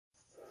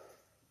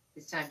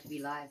It's time to be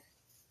live.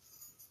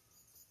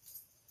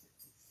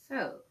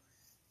 So,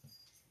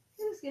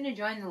 who's going to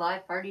join the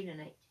live party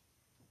tonight?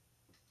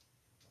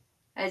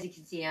 As you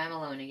can see, I'm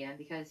alone again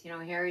because, you know,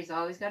 Harry's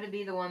always got to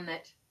be the one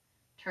that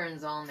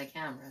turns on the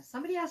camera.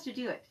 Somebody has to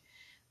do it.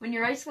 When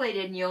you're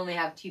isolated and you only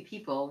have 2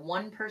 people,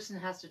 one person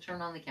has to turn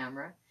on the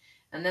camera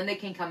and then they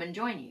can come and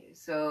join you.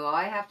 So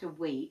I have to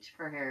wait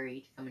for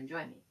Harry to come and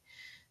join me.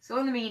 So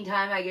in the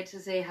meantime, I get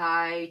to say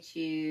hi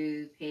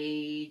to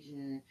Paige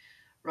and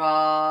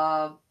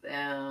Rob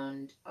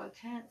and I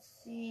can't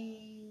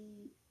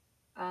see,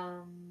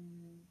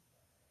 I'm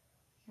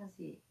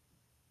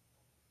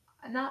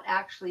not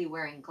actually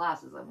wearing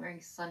glasses. I'm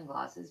wearing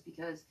sunglasses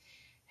because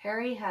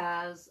Harry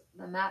has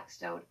the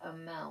maxed out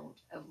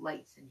amount of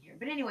lights in here.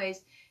 But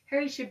anyways,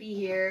 Harry should be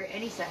here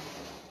any second.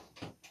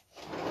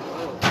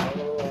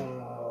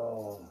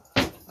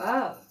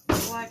 Oh,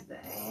 what the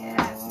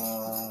heck?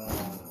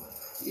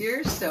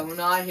 You're so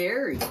not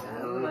Harry.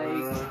 I'm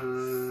like,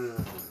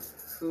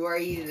 who are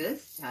you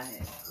this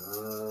time?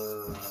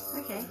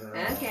 Okay,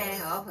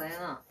 I'll play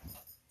along.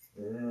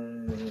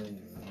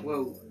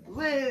 Whoa.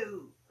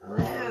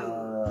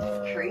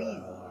 It's crazy,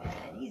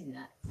 man. He's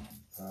nuts.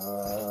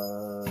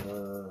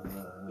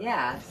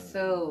 Yeah,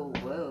 so,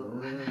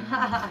 whoa.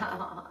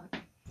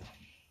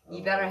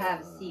 You better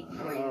have a seat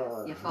before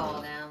you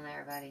fall down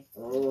there, buddy.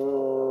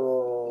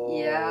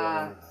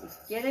 Yeah.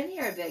 Get in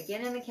here a bit.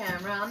 Get in the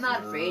camera. I'm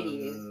not afraid of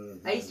you.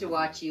 I used to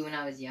watch you when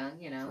I was young,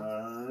 you know.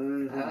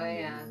 Oh,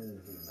 yeah.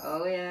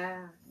 Oh,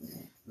 yeah.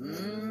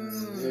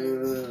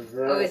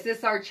 Oh, is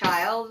this our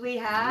child we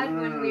had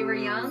when we were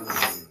young?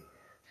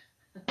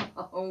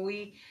 Oh,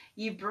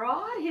 you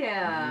brought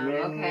him.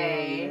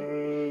 Okay.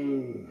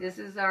 This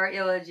is our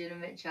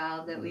illegitimate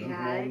child that we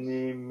had.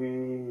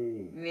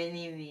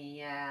 Mini-me,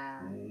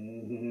 yeah.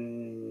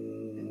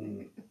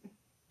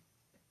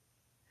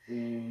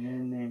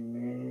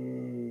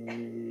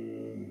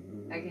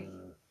 Okay.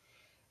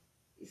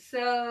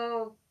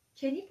 So,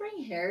 can you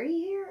bring Harry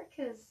here?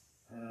 Because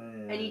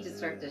I need to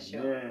start the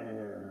show.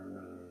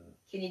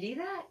 Can you do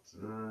that?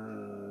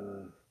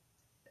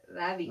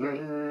 That'd be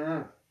great.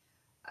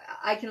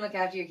 I can look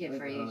after your kid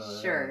for you.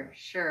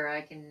 Sure,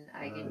 I can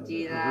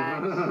do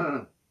that.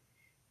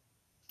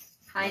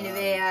 Hi,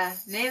 Nevaeh.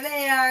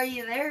 Nevaeh, are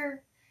you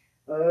there?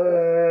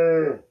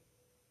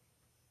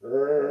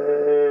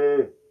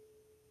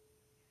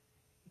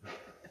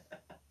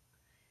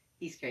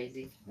 He's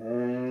crazy.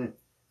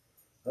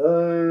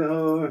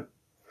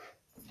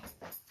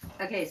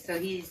 Okay, so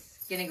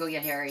he's gonna go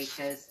get Harry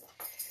because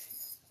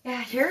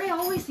Harry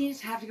always seems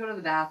to have to go to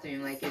the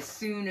bathroom. Like as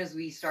soon as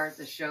we start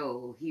the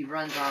show, he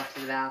runs off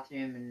to the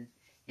bathroom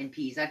and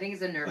pees. I think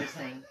it's a nervous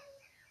thing.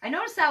 I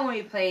noticed that when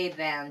we played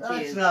band too.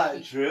 That's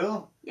not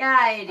true.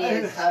 Yeah, it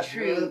is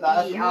true.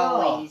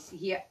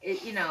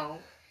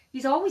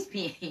 He's always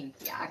peeing.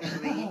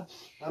 Actually,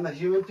 I'm a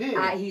human being.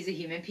 He's a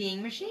human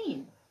peeing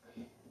machine.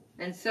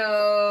 And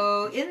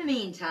so, in the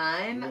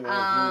meantime,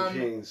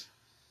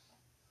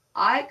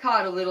 I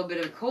caught a little bit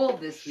of a cold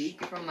this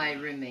week from my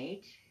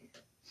roommate.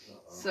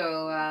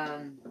 So,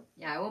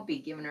 I won't be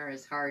giving her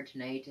as hard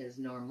tonight as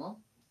normal.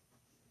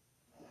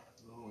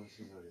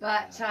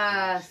 But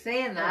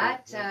saying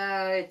that,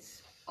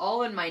 it's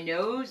all in my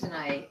nose, and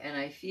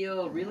I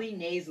feel really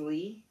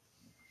nasally.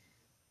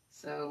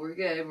 So we're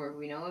good.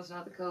 We know it's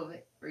not the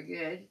COVID. We're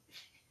good.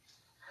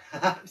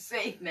 I'm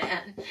safe,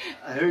 man.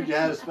 I heard you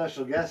had a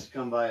special guest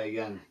come by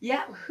again.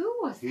 Yeah, who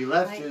was he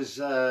left his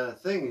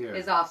thing here.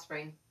 His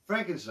offspring.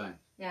 Frankenstein.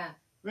 Yeah.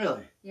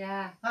 Really?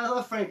 Yeah. I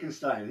love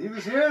Frankenstein. He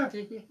was here?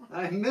 Yeah.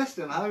 I missed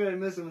him. How did I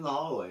miss him in the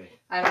hallway?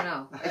 I don't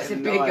know. It's a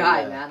big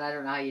guy, man. I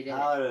don't know how you did it.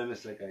 How did I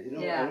miss that guy? You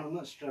know, I'm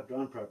not strapped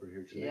on proper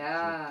here today.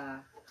 Yeah.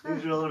 So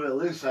things are a little bit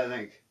loose, I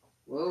think.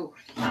 Whoa.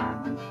 See,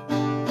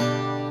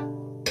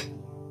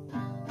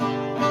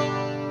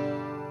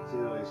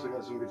 you still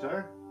got some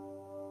guitar?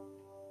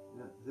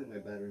 Yeah, I think my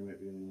battery might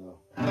be in low.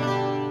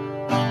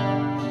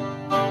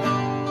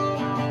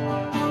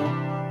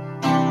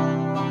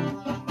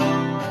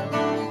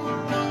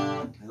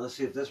 Let's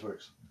see if this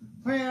works.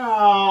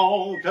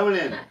 Meow, coming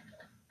in.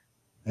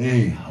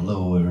 Hey,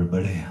 hello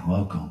everybody.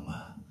 Welcome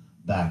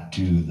back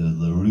to the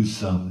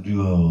LaRueSom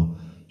Duo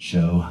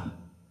show.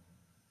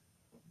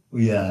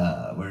 We're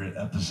at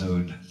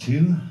episode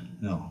 2.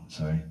 No,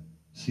 sorry.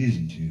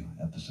 Season 2,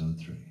 episode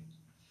 3.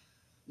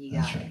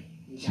 That's right.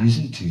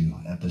 Season 2,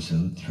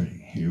 episode 3.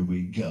 Here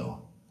we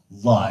go.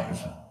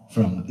 Live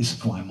from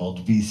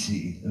Esquimalt,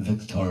 BC,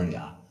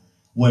 Victoria.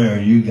 Where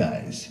are you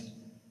guys?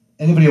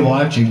 Anybody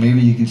watching,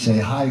 maybe you could say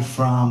hi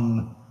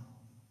from,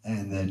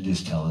 and then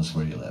just tell us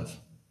where you live.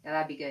 Yeah,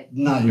 that'd be good.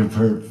 Not your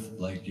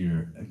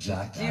your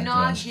exact address. Do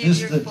not give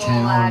just your the full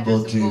town address,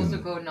 will postal do.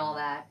 code, and all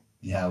that.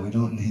 Yeah, we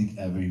don't need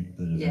every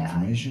bit of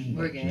information.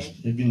 We're but good. just,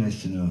 it'd be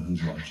nice to know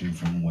who's watching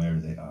from where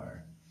they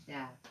are.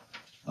 Yeah.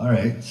 All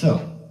right, so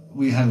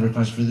we had a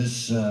request for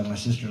this. My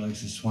sister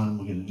likes this one.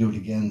 We're going to do it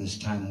again this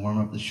time. Warm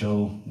up the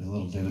show with a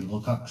little David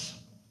Wilcox.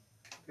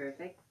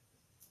 Perfect.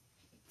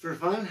 For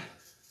fun?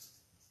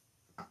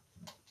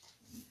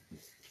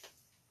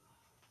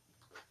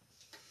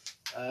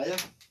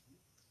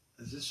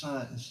 Is this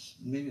not? It's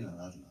maybe not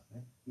loud enough. Eh?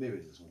 Maybe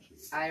it is once we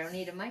get. I don't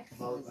need a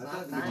microphone. Well, It's I not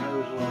thought the guitar fun.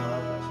 was a little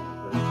loud last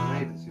one, but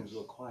tonight it seems a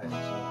little quiet.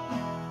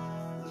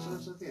 So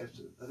that's okay.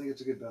 I think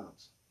it's a good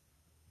balance.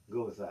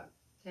 Go with that.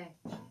 Okay.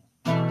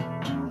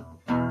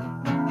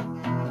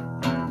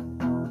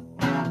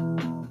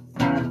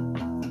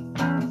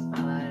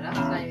 Light it up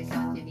so I can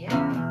come to the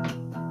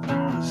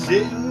end.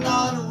 Sitting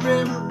on a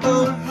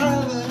riverboat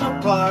having a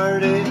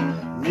party,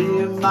 me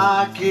and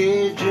my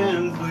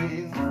Cajun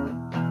queen.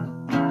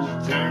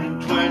 She's turning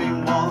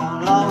 21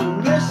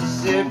 on the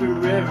Mississippi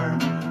River,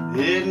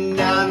 heading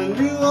down to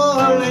New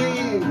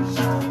Orleans.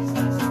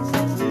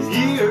 The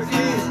year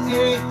is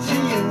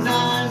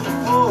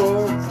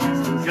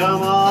 1894.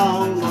 Come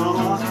on,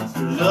 mama,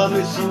 love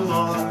me some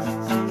more.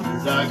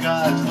 Her dark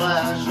eyes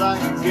flash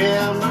like a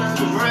gambler's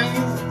ring.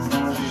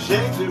 She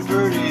shakes her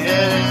pretty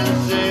head and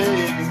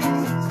sings.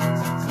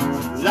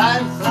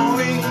 Life for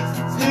me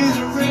is a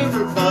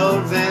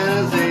riverboat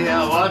fantasy,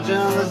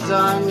 watching the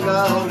sun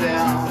go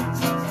down.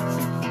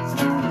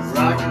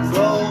 Rock and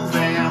roll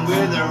band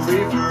with a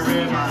reefer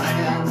in my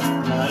hand.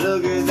 Now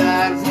look at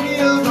that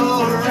wheel go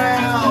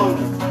around.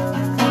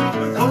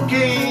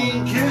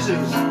 Cocaine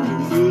kisses,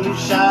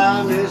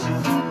 moonshine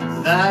misses.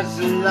 That's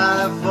the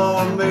life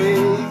for me.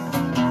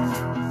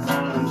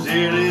 I'm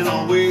sailing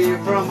away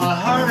from my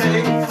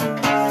heartache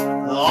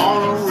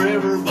on a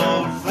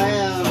riverboat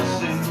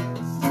fantasy.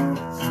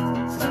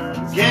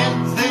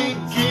 Can't think,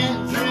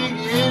 can't drink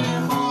any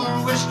more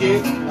whiskey.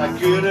 I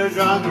could have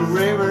drunk a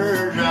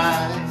river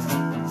dry.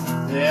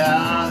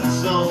 Yeah,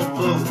 this old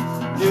boat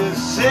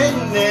just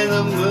sitting in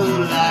the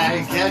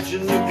moonlight,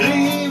 catching the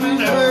gleam in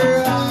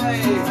her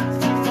eye.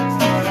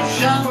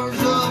 Showers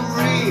of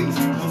rain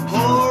come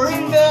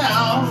pouring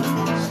down,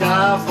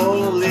 sky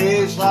full of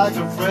lace like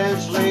a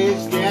French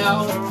lace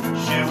gown.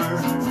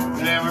 Shimmer,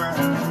 glimmer,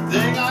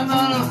 think I'm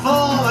gonna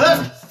fall.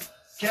 Hey,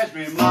 catch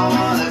me,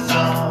 mama, that's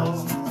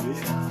all.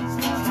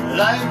 Yeah.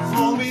 Life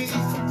for me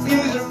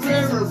is a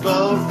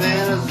riverboat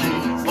fantasy,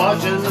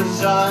 watching the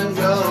sun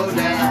go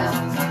down.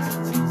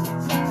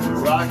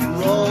 Rock and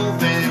roll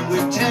band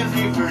with 10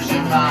 reefers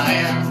in my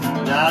hand.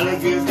 Now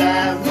look at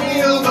that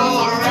wheel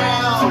go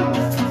around.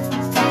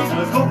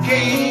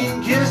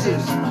 Cocaine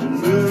kisses,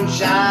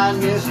 moonshine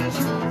misses.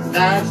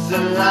 That's the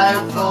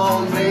life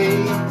for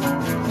me.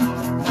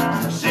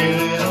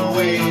 Sailing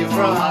away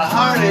from my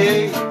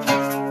heartache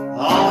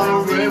on a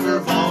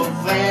riverboat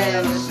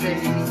fantasy.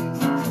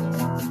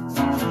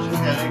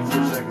 Just headache for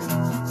a second.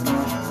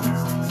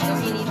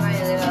 Don't you need my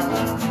little...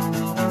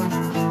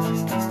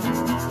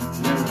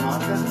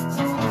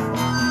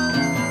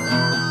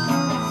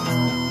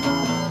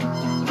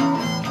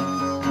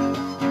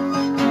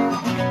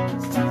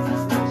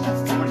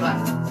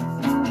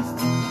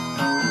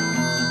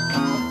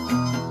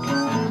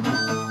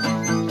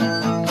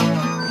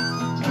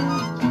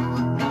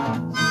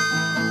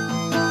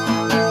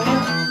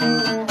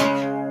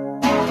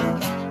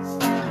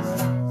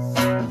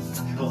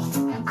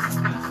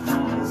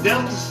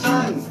 Delta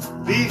sun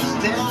beats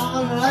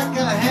down like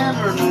a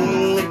hammer.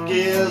 Moonlight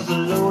gives the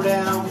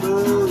low-down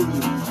blues.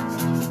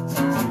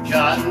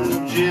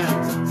 Cotton gin,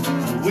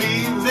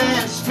 weave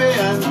and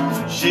spin,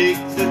 shake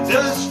the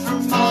dust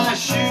from my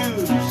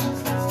shoes. I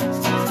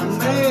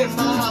made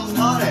my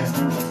money,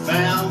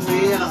 found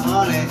me a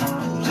honey,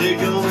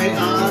 tickle me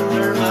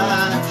under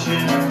my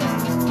chin.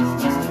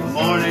 The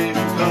morning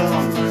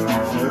comes,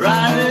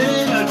 riding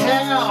into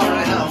town,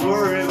 and I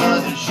worry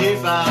about the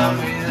shape I'm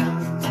in.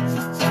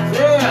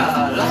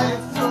 Yeah,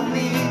 life for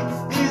me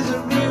is a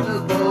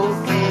riverboat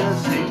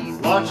fantasy,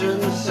 watching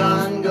the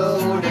sun go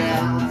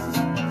down.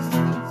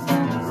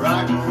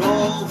 Rock and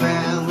roll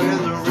band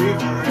with a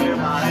reefer in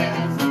my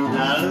hand.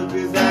 Now look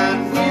at that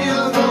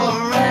wheel go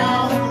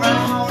round,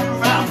 round,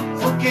 round.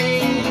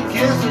 Cocaine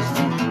kisses,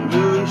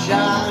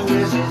 moonshine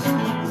misses.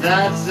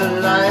 That's the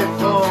life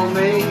for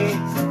me.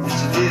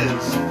 Yes, it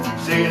is.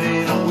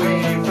 Sailing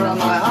away from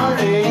my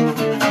heartache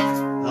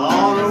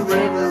on a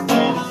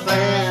riverboat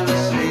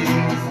fantasy.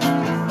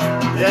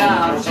 Yeah,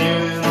 I'm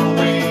sailing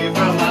away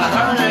from my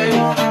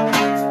heartache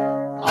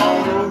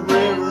on a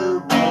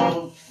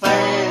riverboat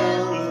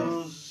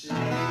fantasy.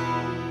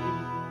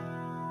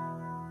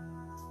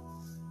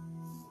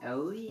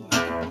 Oh,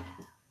 yeah.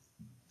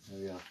 There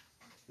we go.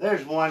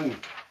 There's one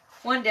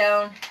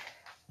Down.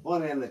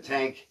 in the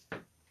tank.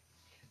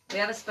 We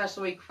have a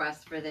special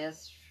request for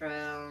this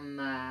from,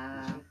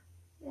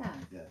 yeah,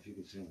 Yeah, if you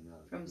could sing that.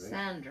 would be from great.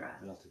 Sandra.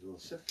 And I'll take a little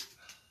sip.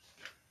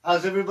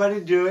 How's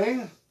everybody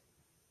doing?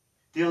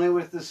 Dealing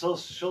with the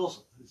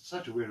social, it's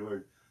such a weird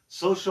word,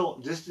 social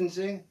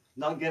distancing,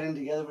 not getting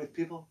together with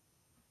people,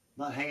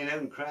 not hanging out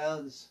in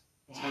crowds.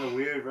 It's kind of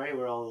weird, right?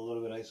 We're all a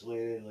little bit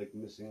isolated, like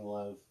missing a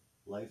lot of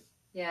life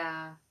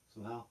Yeah.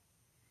 somehow.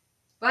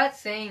 But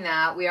saying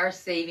that, we are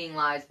saving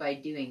lives by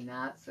doing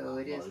that, so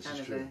it Well, is this kind is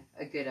of true.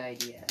 a good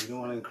idea. We don't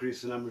want to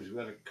increase the numbers. We've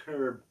got to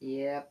curb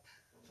Yep.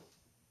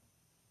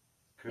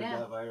 Yeah.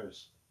 that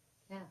virus.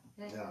 Yeah.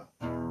 Yeah.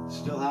 It's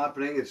still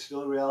happening. It's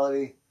still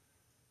reality.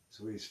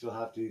 So we still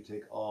have to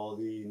take all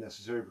the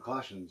necessary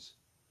precautions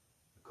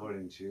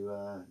according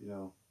to,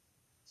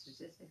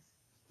 Statistics.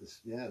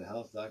 Yeah, the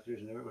health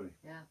doctors and everybody.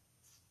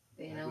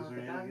 They know what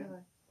they're talking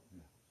about.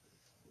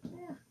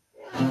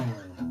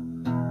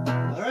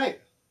 All right.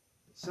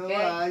 So, Okay.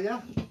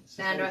 yeah.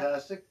 Sandra.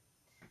 Fantastic.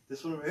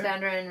 This one over here?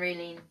 Sandra and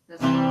Raylene. This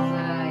one's,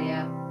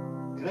 yeah.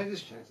 Can I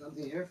just check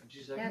something here for 2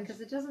 seconds? Yeah,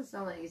 because it doesn't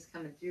sound like it's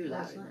coming through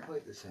loud It's not enough.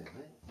 quite the same,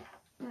 right?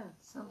 Yeah,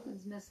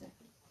 something's missing.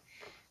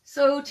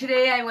 So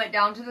today I went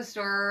down to the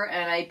store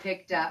and I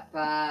picked up,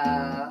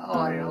 I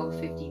don't know,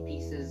 50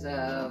 pieces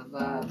of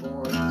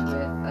boards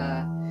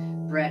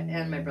with Brett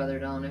and my brother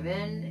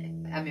Donovan.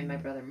 I mean, my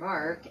brother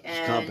Mark. Just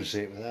And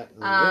compensate with that.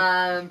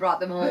 brought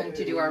them home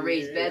to do our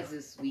raised beds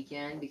this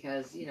weekend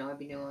because, you know, I've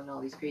been doing all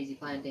these crazy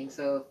planting.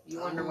 So if you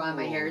wonder why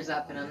my hair's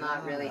up and I'm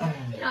not really,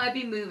 you know, I've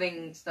been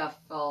moving stuff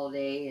all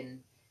day and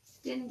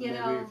didn't get Maybe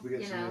all, if we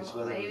get you some know, nice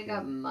weather, I we even can-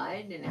 got mud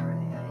and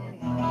everything.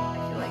 I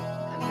feel like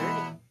I'm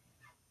dirty.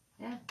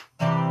 Yeah.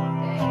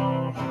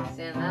 Okay.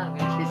 Saying that, I'm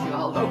going to kiss you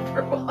all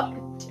over while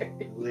I'm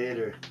dirty.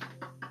 Later.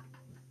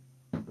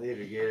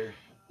 Later, Gator.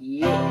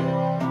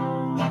 Yeah.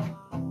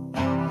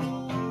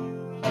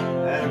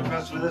 I had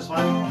impressed with this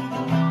one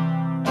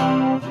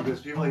because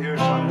people here are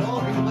saying, "Oh,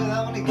 can you play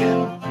that one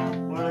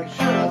again?" We're like,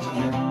 "Sure, that's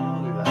okay.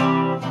 We'll do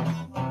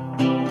that."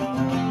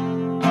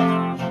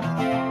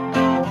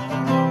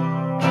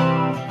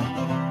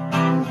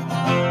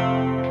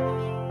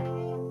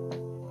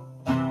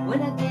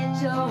 When I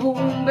get you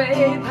home,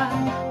 babe,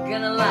 I'm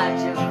gonna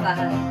light your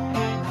fire.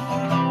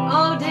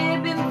 All day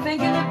been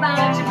thinking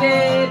about you,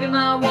 baby,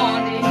 my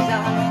one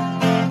desire.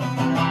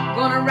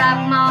 Gonna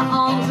wrap my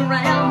arms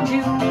around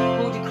you,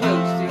 hold you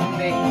close to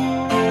me.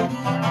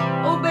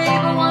 Oh, babe,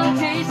 I wanna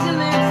taste your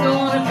lips, I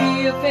wanna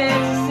be a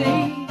fantasy,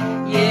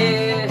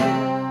 yeah.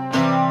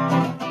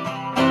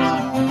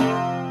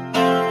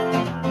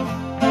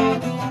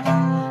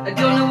 I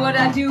don't know what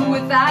I'd do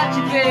without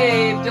you,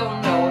 babe,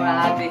 don't know where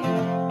I'd be.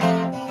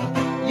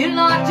 You're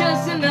not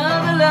just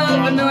another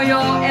lover, no,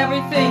 you're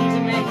everything to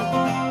me.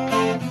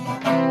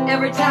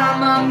 Every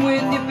time I'm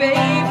with you, babe,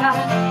 I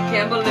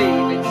can't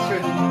believe it's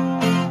true.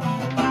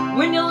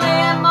 When you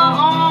lay in my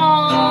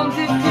arms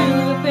and do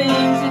the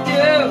things you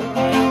do,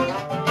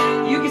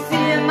 you can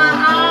see in my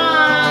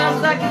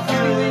eyes like it's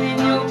feeling in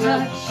your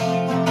touch.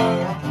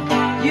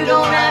 You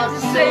don't have to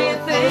say a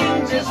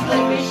thing, just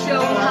let me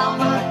show how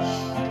much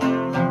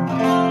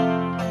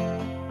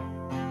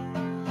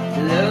I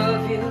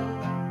love you.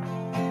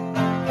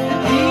 I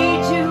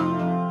need you,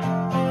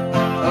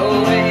 oh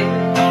baby.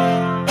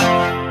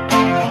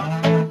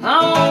 I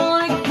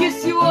wanna kiss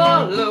you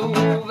all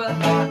over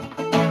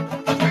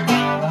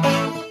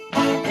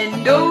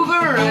and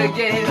over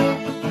again.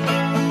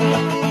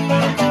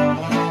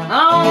 I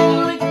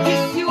wanna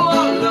kiss you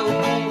all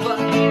over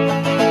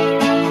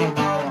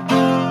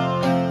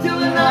till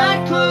the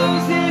night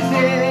closes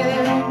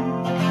in.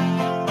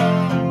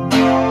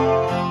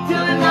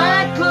 Till the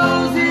night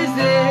closes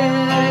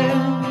in.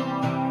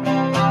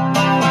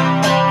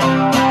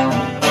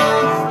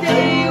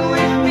 Stay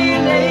with me,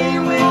 lay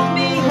with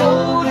me,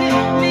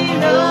 holding me,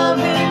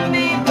 loving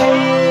me,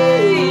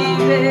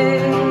 baby.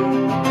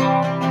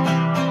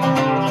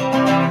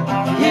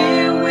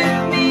 Here with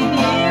me,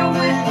 near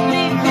with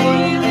me,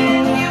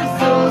 feeling you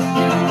close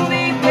to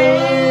me,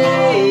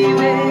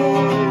 baby.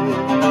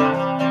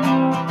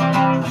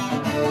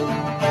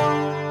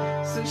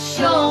 So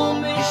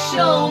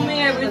show me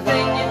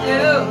everything you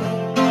do.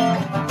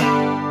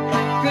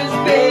 'Cause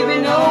baby,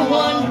 no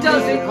one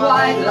does it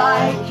quite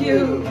like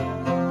you.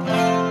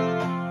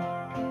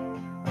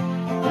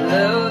 I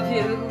love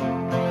you,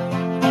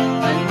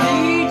 I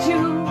need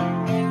you,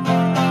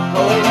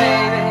 oh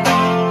baby.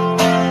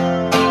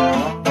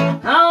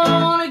 I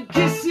wanna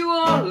kiss you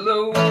all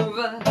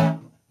over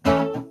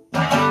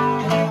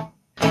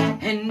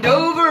and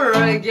over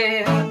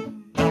again.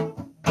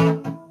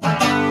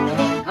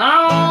 I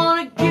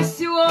wanna kiss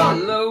you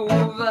all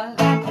over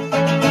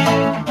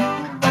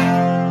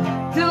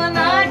till the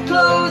night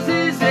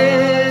closes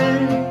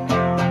in.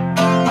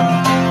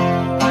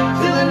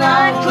 Till the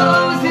night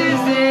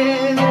closes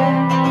in.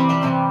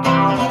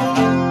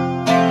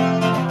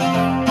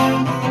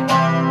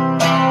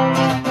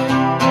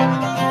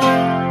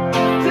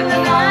 Till the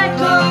night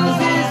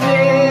closes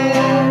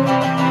in.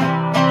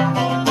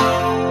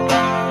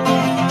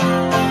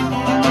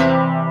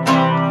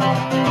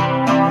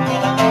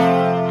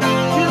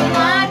 Till the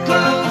night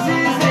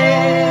closes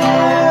in.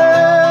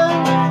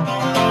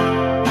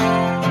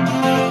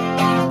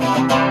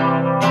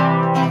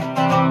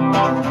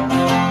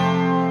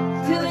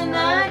 Till the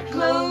night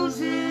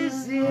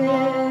closes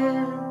in.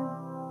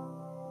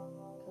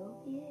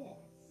 Oh yes.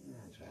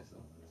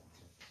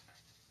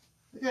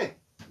 Okay,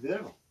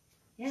 beautiful.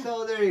 Yeah.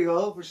 So there you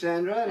go for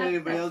Sandra and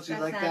anybody else who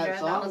that's like Sandra. that That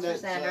song. one's for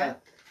That's Sandra.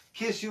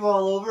 "Kiss You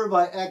All Over"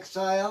 by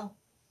Exile.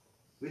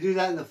 We do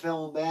that in the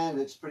full band.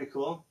 It's pretty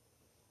cool.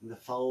 The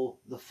full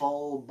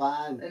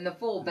band. And the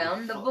full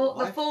band, the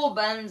What? full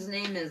band's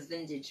name is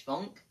Vintage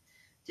Funk,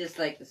 just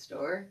like the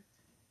store.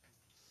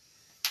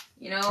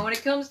 You know, when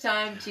it comes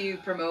time to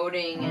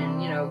promoting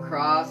and, you know,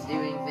 cross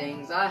doing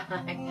things,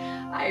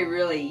 I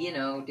really, you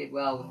know, did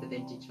well with the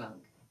Vintage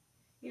Funk.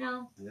 You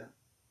know? Yeah.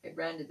 I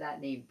branded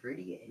that name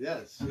pretty good.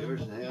 Yes,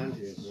 yours and hang on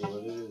to it for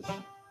what it is. It's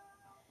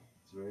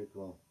very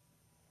cool.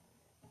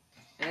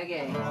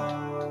 Okay.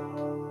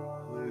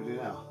 What do we do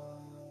now?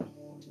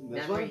 This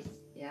Memories. one?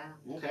 Yeah.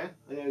 Okay.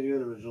 I gotta do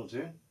an original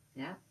tune.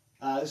 Yeah.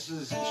 This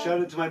is a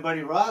shout out to my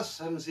buddy Russ.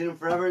 I haven't seen him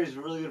forever. He's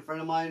a really good friend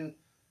of mine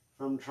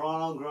from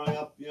Toronto, growing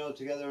up,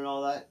 together and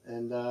all that.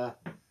 And I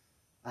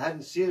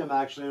hadn't seen him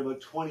actually in about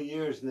 20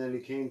 years, and then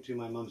he came to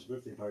my mom's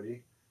birthday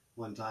party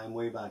one time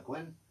way back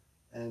when.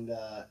 And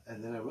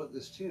then I wrote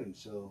this tune.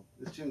 So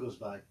this tune goes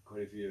back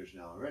quite a few years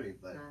now already.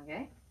 But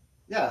Okay.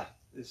 yeah,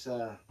 it's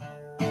an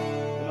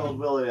old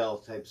Willie L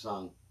type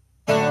song.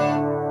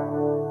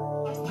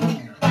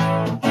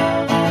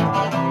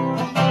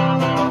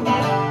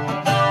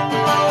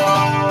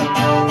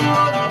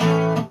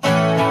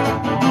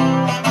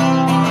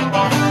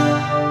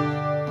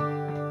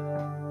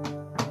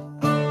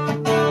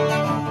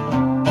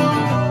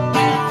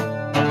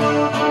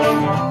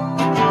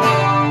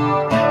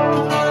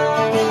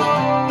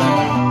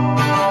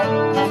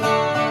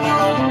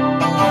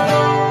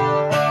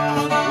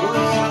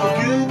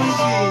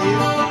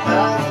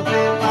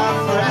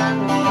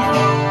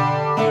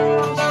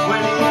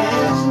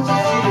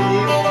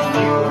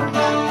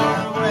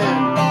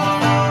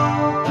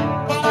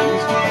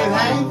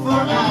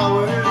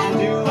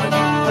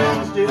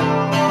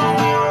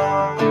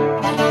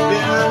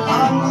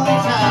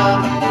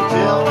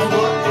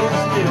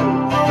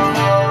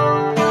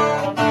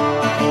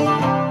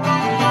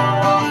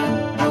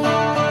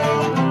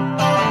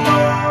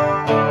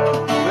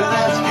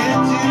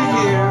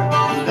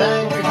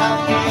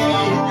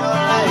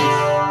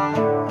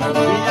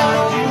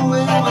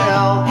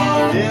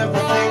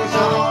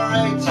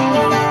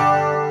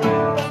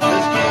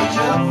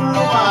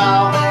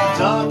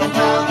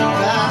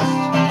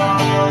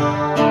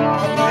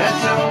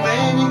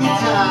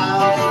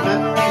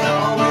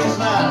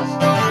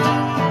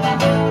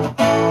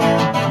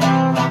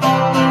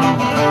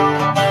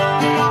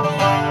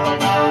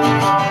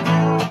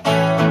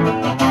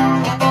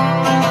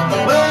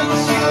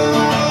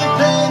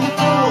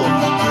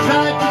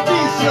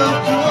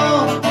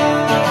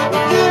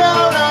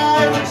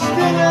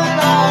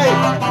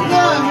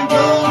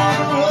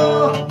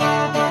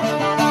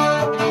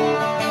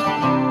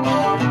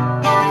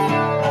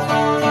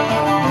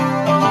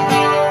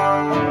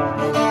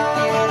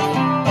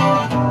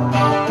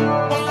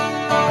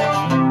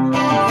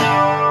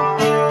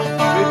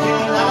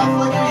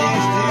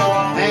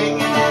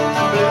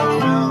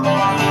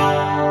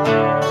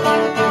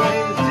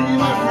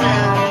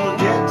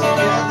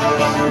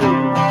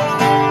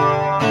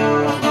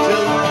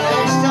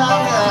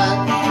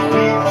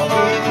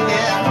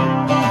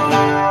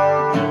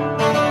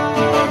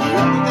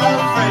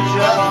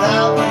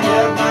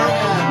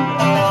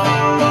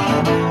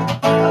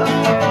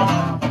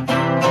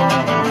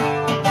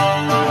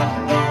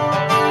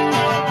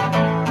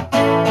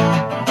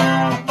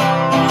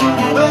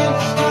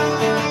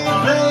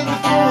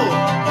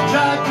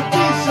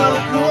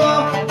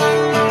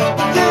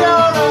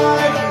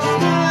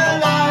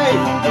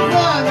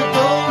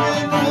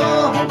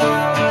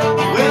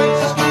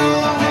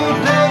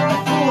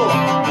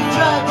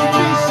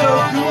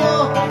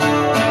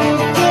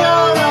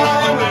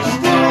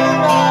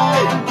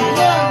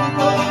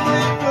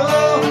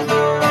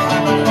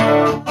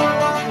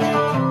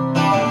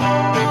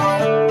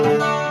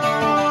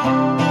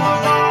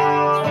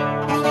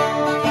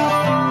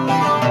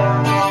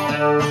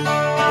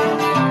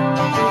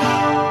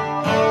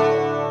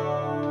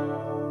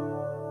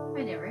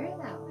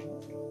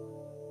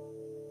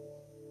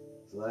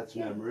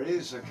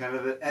 Memories, a kind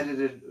of an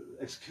edited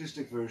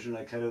acoustic version.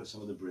 I cut out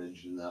some of the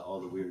bridge and all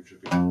the weird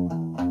tripping. There's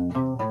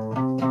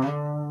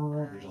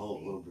a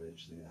whole little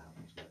bridge thing that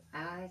happens. But,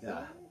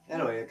 yeah.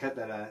 Anyway, I cut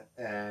that out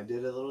and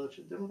did a little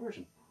different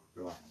version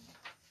for a while.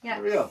 Yeah.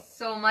 There we go.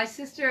 So my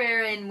sister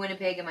are in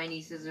Winnipeg and my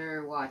nieces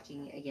are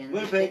watching again.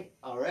 Winnipeg,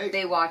 all right.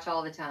 They watch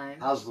all the time.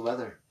 How's the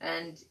weather?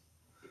 And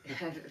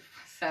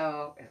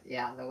so,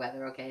 yeah, the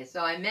weather, okay.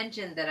 So I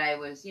mentioned that I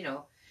was,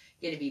 going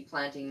to be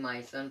planting my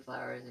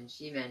sunflowers, and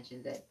she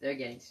mentioned that they're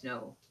getting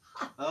snow.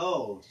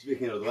 Oh,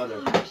 speaking of the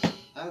weather. Gosh.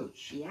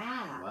 Ouch.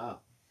 Yeah.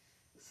 Wow.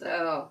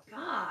 So,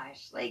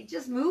 gosh,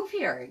 just move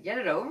here. Get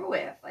it over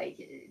with.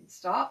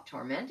 Stop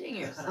tormenting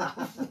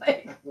yourself.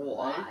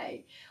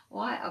 Why?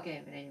 Why?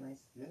 Okay, but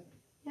anyways.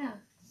 Yeah.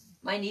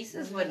 My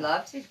nieces would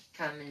love to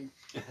come and,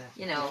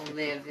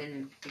 live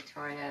in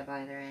Victoria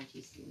by their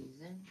Auntie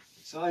Susan.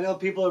 So I know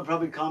people are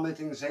probably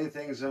commenting and saying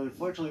things, and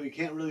unfortunately we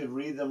can't really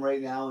read them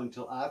right now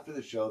until after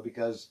the show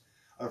because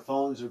our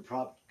phones are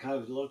propped kind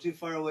of a little too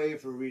far away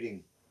for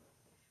reading.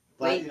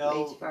 But, way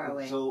too far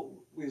away. So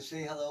we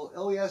say hello.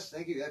 Oh, yes,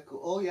 thank you. Yeah,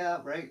 cool. Oh,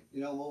 yeah, right.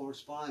 We'll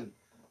respond.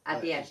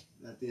 At the end.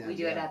 At the end. We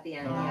do it at the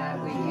end,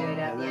 yeah. We do it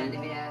at the end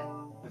of it.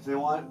 If they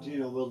want,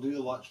 we'll do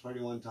the watch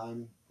party one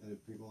time. And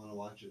if people want to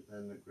watch it,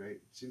 then great.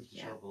 It seems to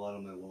show up a lot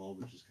on my wall,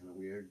 which is kind of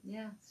weird.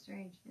 Yeah,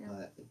 strange. Yeah.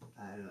 But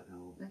I don't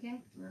know. Okay.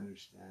 I don't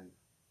understand.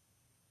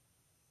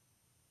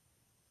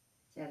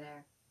 Yeah,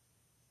 there.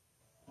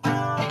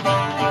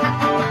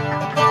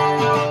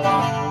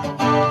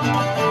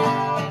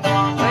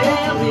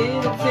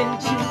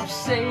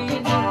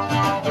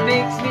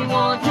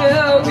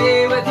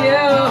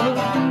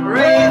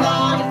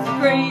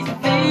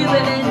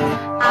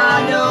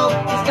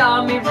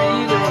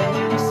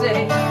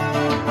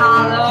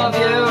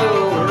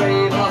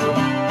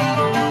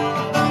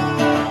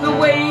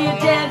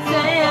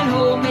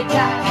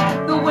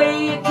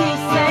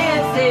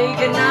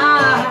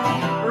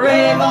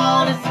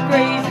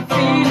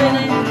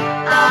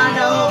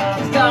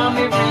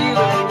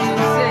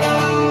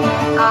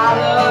 I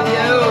love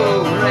you,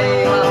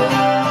 Raybone.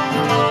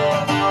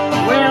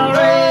 Well,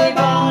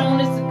 Raybone,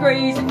 it's a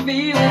crazy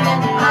feeling,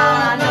 and I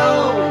know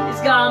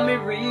it's got me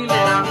reeling.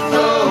 I'm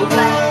so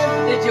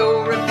glad that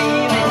you're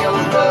revealing your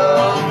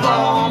love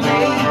for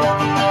me.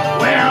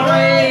 Well,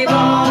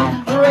 Raybone,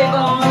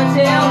 Raybone,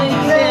 tell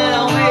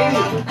me,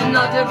 and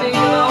not to be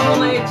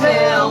lonely,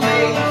 tell me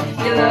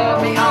you love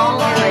me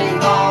only,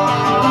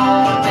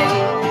 Raybone, baby.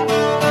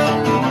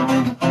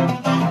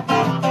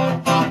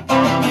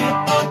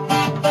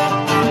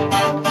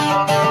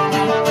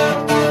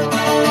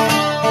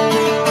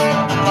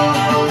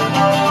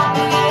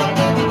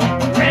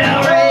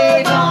 Well,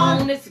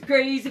 Raybone, it's a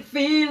crazy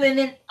feeling,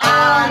 and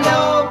I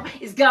know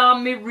it's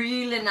got me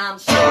reeling. I'm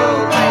so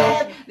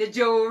glad that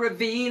you're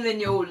revealing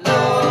your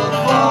love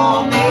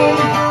for me.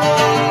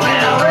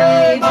 Well,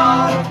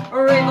 Raybone,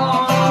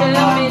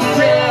 Raybone,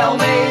 tell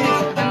me,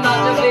 and not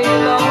to be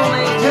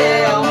lonely,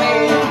 tell me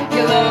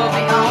you love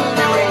me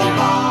only,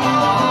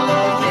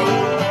 Raybone, baby.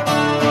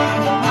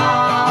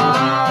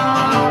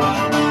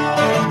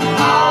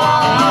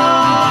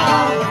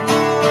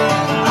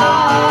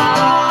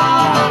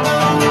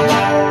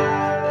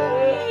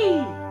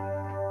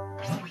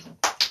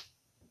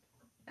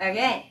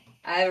 Okay,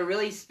 I have a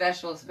really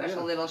special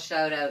little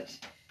shout out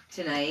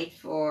tonight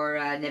for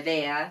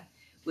Nevea,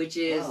 which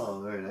is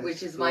very nice.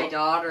 which is Cool. my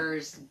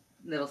daughter's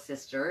little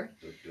sister.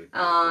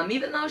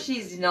 Even though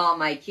she's not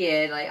my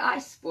kid, like I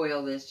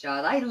spoil this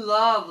child. I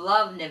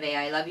love Nevea.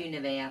 I love you,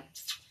 Nevea.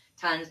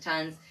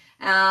 Tons.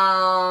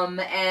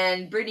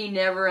 And Brittany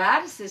never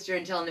had a sister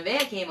until Nevea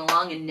came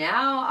along, and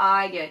now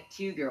I get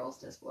two girls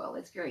to spoil.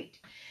 It's great.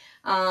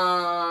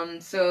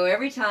 So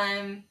every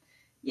time,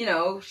 you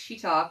know, she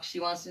talks, she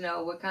wants to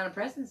know what kind of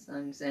presents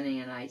I'm sending,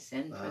 and I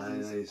send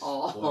presents Nice.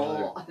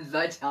 all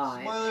the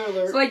time. Spoiler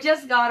alert. So I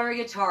just got her a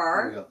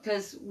guitar There you go.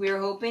 because we're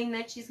hoping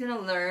that she's going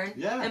to learn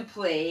Yeah. and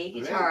play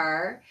Great.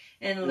 guitar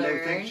and And they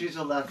learn. think she's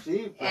a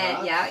lefty, And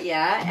perhaps.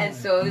 yeah, and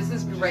so this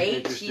is Which is great.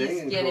 interesting She's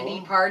and gonna cool.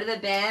 be part of the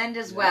band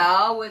as Yeah.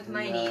 well with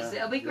my And, niece.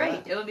 It'll be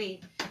great. yeah. It'll be,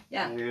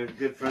 yeah. And you're a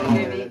good friend,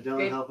 Maybe. Dylan,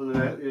 Great. helping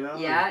them out, you know?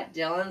 Yeah,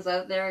 Dylan's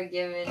out there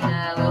giving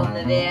little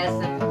Nevea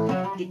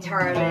some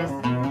guitar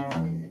lessons.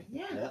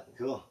 Yeah, Yeah,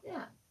 cool.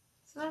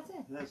 so that's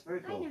it. That's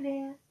very Hi, cool.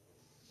 Nevea.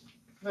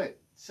 Right,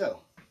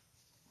 so.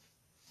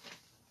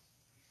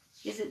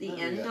 Is it the what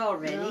do we end got?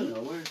 already?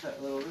 No, where's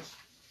that little list?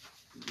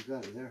 You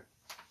got it there.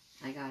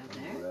 I got it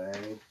there.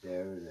 Right,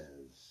 there it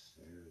is.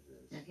 There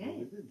it is. Okay.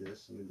 We did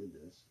this, and we did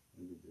this,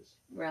 and we did this.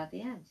 We're at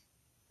the end.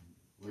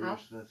 Where How-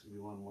 was supposed to be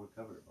one more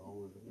cover?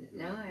 Oh, we're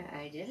No,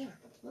 I did it.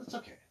 That's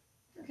okay.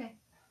 Okay.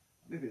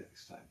 Maybe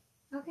next time.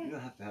 Okay. You don't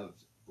have to have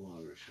a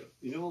longer show.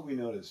 You know what we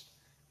noticed?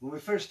 When we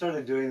first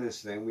started doing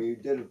this thing,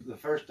 the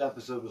first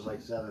episode was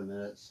like 7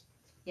 minutes.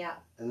 Yeah.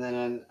 And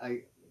then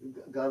I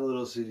got a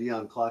little CD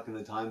on clocking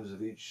the times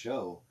of each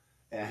show.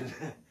 And,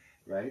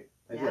 right?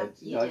 I Yeah,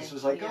 did. you I did. just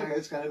was like, Yeah. okay,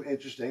 it's kind of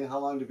interesting. How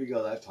long did we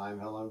go that time?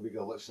 How long did we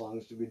go? What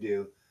songs did we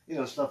do? You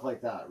know, stuff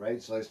like that,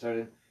 right? So I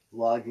started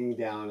logging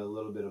down a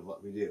little bit of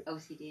what we do.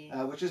 OCD.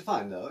 Which is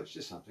fun, though. It's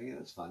just something, and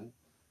it's fun.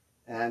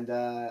 And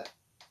the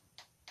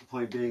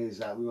point being is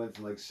that we went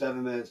from like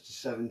 7 minutes to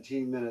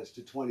 17 minutes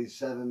to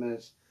 27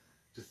 minutes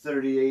to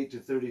 38 to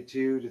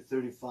 32 to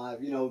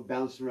 35, you know,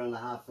 bouncing around a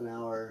half an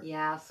hour.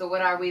 Yeah, so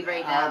what are we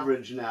right now?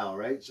 Average now,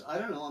 right? So I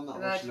don't know, I'm not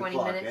About watching 20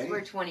 the clock, minutes. eh?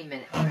 We're 20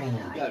 minutes right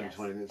now. I Gotta be guess.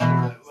 20 minutes.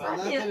 Well, Fine.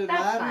 not Yeah, that it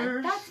that's fine.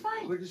 matters. That's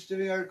fine. We're just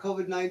doing our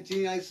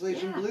COVID-19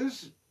 isolation Yeah.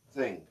 blues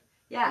thing that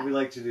Yeah, we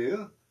like to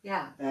do.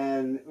 yeah.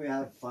 And we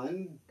have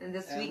fun. And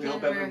this And we weekend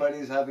hope we're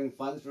everybody's having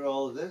fun through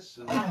all of this.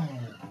 And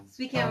this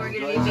weekend we're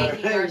gonna be enjoying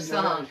making our enjoying our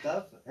song.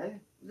 stuff. Hey?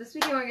 This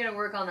weekend we're gonna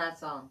work on that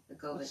song, the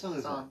COVID What song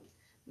is song.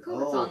 The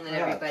COVID Oh, song that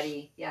perhaps.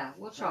 everybody. Yeah,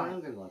 we'll I try.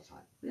 don't get a lot of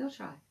time. We'll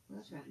try.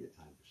 We'll try. Get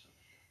time for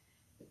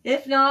something.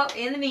 If not,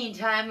 in the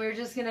meantime, we're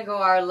just gonna go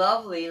our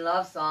lovely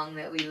love song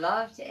that we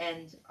love to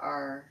end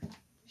our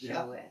show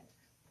Yeah. with.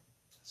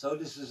 So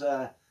this is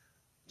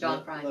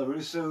John Prine.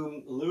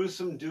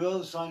 LaRueSom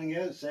duo signing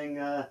out, saying,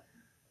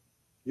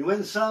 "You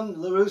win some,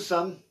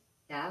 LaRueSom.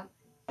 Yeah.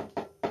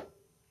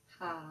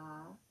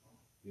 Ha.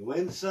 You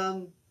win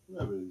some,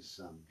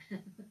 LaRueSom."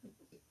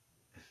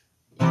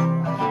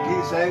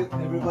 Peace out,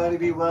 everybody.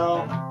 Be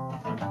well.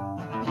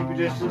 Keep your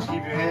distance.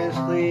 Keep your hands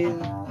clean.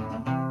 Do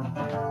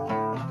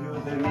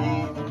what they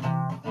mean.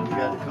 We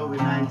got the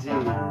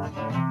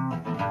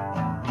COVID-19.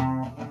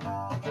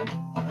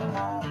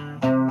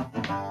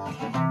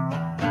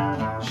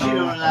 She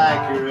don't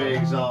like her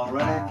eggs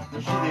alright.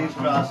 She thinks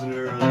crossing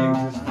her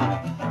legs is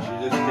funny. She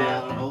looks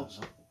down and hopes.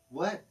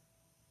 What?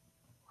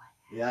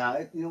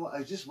 Yeah, you know what?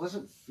 I just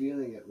wasn't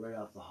feeling it right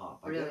off the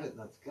hop. Really?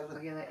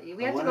 I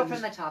We have to go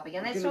from the top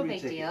again. That's no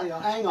big deal.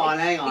 Hang on.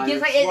 It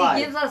gives, It's it live.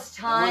 gives us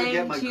I wanna get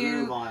time my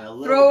groove to on a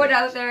little throw it bit.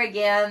 out there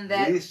again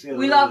that At least get a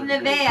we little love bit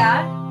of groove.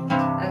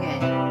 Nevea. Okay.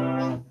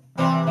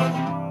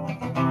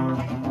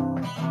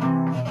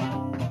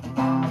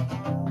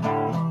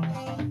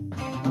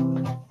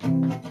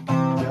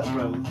 That's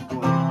right.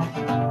 Go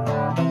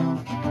on.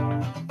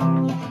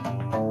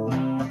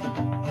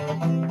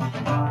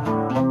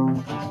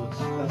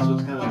 That's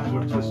what's kind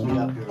of twisting me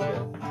up here a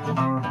bit.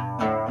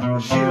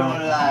 She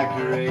don't like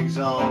her eggs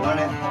all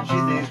runny. She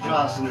thinks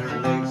crossing her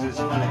legs is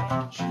funny.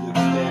 She looks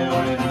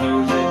down and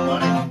moves it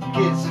funny.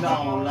 Gets it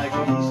on like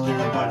an Easter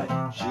bunny.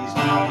 She's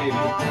my baby,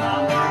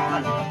 I'm her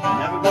honey.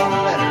 Never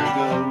gonna let her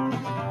go.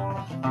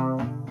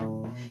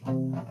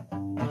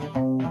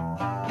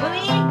 Well,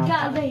 he ain't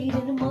got laid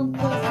in a month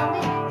or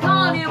something.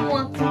 Called him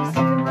once, he's sick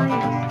of money.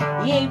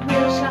 He ain't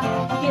real shy,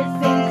 he gets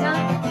things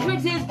done.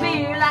 Drinks his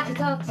beer like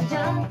it's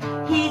oxygen.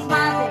 He's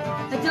my baby,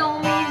 I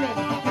don't mean me.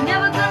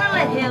 Never gonna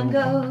let him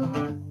go.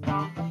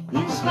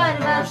 In spite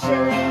of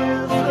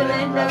ourselves, we'll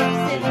end up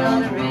sitting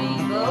on a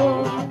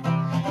rainbow.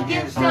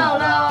 Against all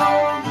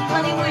odds,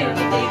 honey, we're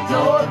the big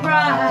door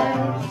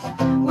prize.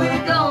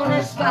 We're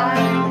gonna spy,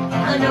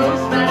 I know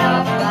it's right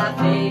off our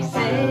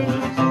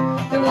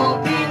faces. There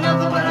won't be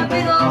nothing but a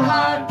big old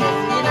heart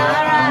that's in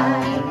our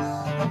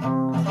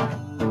eyes.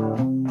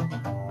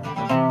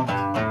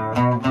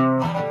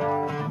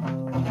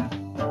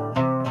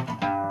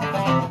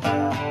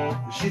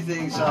 She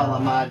thinks all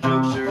of my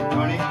jokes are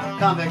funny.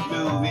 Comic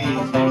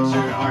movies makes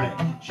her horny.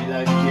 She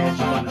likes to catch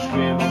up on the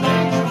scrambled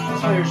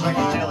eggs. Swears like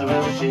a sailor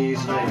with a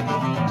cheese leg.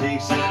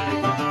 Takes it,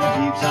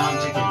 keeps on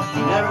ticking.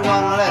 Never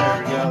gonna let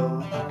her go.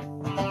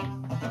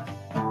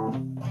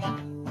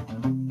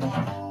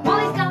 Well,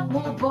 he's got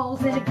more balls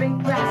than a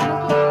big brass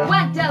monkey.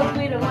 Whacked out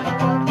widow on a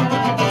walk.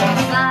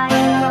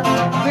 Sliding up,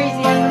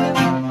 crazy as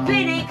the moon.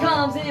 Payday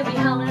comes and he'll be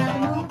howling at the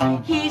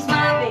moon. He's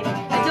my baby,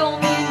 I don't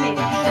mean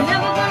maybe. I'm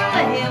never gonna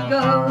let him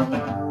go.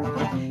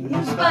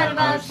 In spite of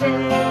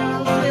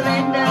ourselves, we'll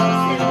end up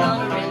sitting on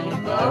a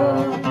rainbow.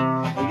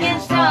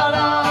 Against all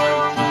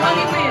odds,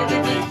 honey, we're the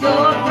big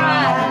door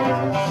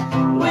prize.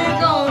 We're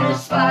gonna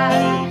spy,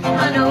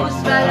 I know it's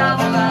right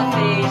off our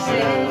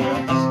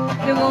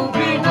faces. There won't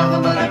be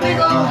nothing but a big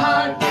old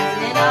heart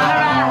that's in our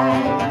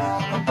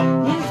eyes.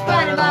 In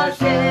spite of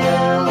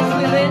ourselves,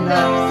 we'll end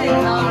up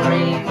sitting on a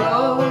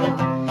rainbow.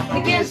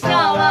 Against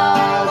all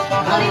odds,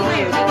 honey,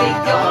 we're the big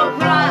door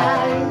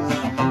prize.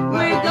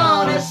 We're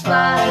gonna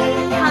spy,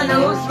 I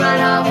know it's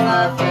right off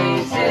our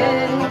faces.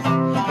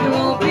 There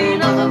won't be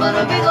nothing but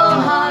a big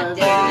old heart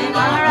dancing in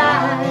our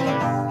eyes.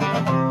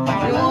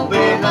 There won't be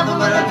nothing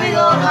but a big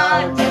old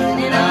heart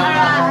dancing in our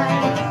eyes.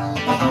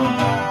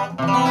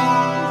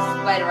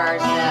 In spite of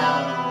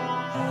ourselves.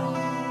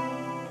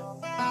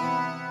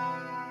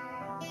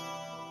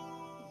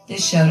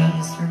 This shout out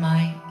is for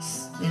my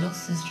little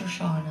sister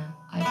Shauna.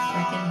 I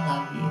freaking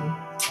love you.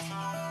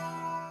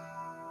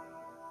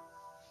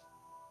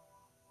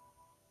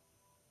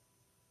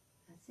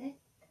 That's it.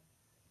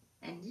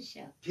 End the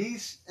show.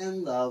 Peace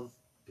and love.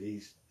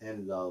 Peace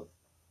and love.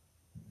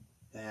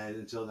 And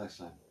until next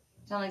time.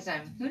 Until next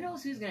time. Who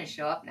knows who's going to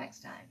show up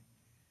next time?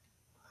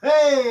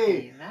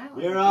 Hey! That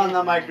was You're a on good the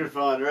one.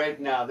 microphone right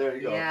now. There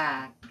you go.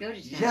 Yeah, go to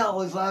town.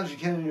 Yell as loud as you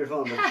can on your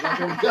phone, but it's not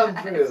going to come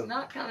through. It's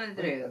not coming I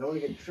through. don't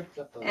want to get tripped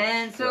up on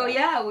And so, that.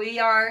 yeah, we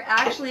are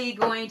actually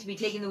going to be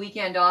taking the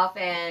weekend off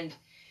and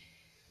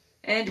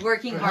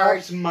working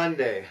Perhaps hard.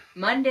 Monday.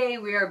 Monday,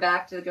 we are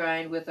back to the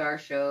grind with our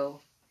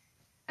show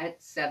at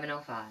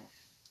 7:05.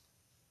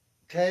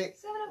 Okay.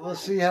 7:05. We'll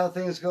see how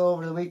things go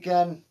over the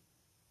weekend.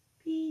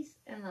 Peace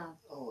and love.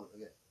 Oh,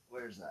 okay.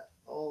 Where's that?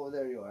 Oh,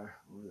 there you are.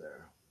 Over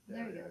there.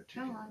 There you go. are, two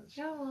Go on. cameras.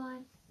 Go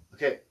on.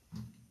 Okay.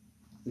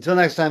 Until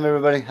next time,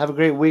 everybody. Have a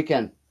great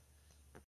weekend.